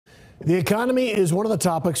The economy is one of the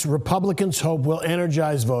topics Republicans hope will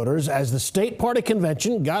energize voters as the state party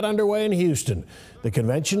convention got underway in Houston. The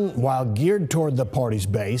convention, while geared toward the party's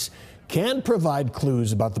base, can provide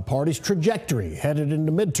clues about the party's trajectory headed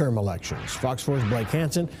into midterm elections. Fox 4's Blake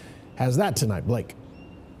Hansen has that tonight. Blake.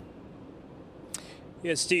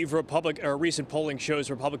 Yes, Steve, recent polling shows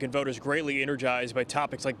Republican voters greatly energized by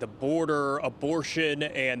topics like the border, abortion,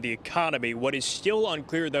 and the economy. What is still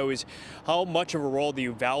unclear, though, is how much of a role the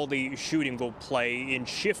Uvalde shooting will play in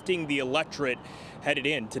shifting the electorate headed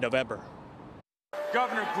into November.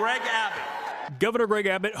 Governor Greg Abbott. Governor Greg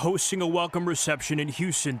Abbott hosting a welcome reception in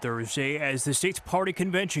Houston Thursday as the state's party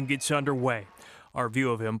convention gets underway. Our view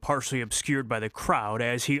of him partially obscured by the crowd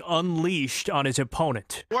as he unleashed on his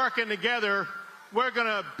opponent. Working together, we're going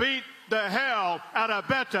to beat the hell out of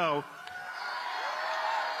Beto.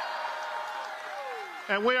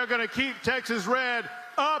 And we are going to keep Texas red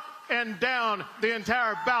up and down the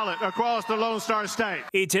entire ballot across the Lone Star State.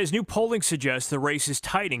 It's as new polling suggests the race is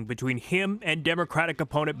tightening between him and Democratic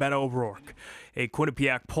opponent Beto O'Rourke. A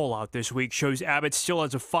Quinnipiac poll out this week shows Abbott still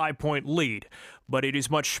has a 5-point lead, but it is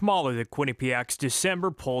much smaller than Quinnipiac's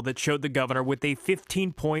December poll that showed the governor with a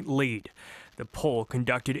 15-point lead. The poll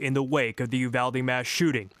conducted in the wake of the Uvalde mass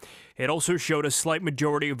shooting. It also showed a slight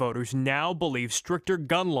majority of voters now believe stricter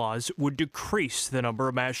gun laws would decrease the number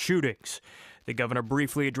of mass shootings. The governor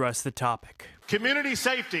briefly addressed the topic. Community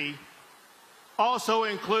safety also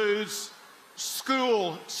includes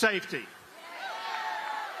school safety.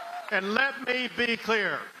 And let me be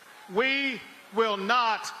clear, we will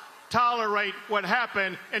not tolerate what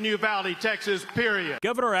happened in Uvalde, Texas, period.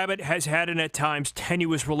 Governor Abbott has had an at times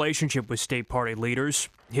tenuous relationship with state party leaders.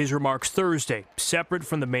 His remarks Thursday, separate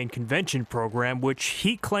from the main convention program, which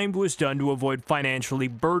he claimed was done to avoid financially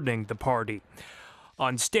burdening the party.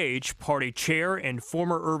 On stage, party chair and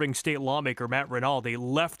former Irving state lawmaker Matt Rinaldi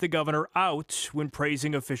left the governor out when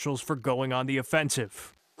praising officials for going on the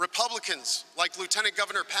offensive. Republicans like Lieutenant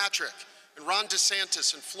Governor Patrick and Ron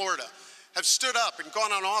DeSantis in Florida have stood up and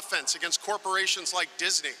gone on offense against corporations like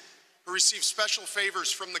Disney, who receive special favors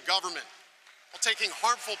from the government while taking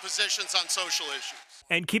harmful positions on social issues.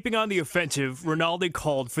 And keeping on the offensive, Rinaldi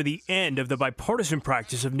called for the end of the bipartisan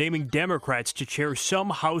practice of naming Democrats to chair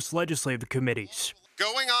some House legislative committees.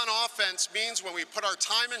 Going on offense means when we put our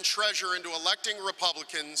time and treasure into electing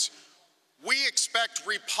Republicans, we expect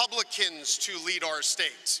Republicans to lead our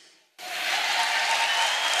states.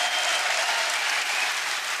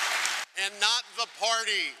 And not the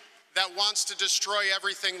party that wants to destroy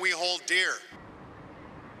everything we hold dear.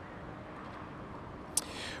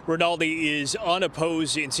 Rinaldi is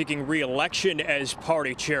unopposed in seeking re-election as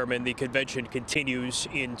party chairman. The convention continues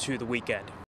into the weekend.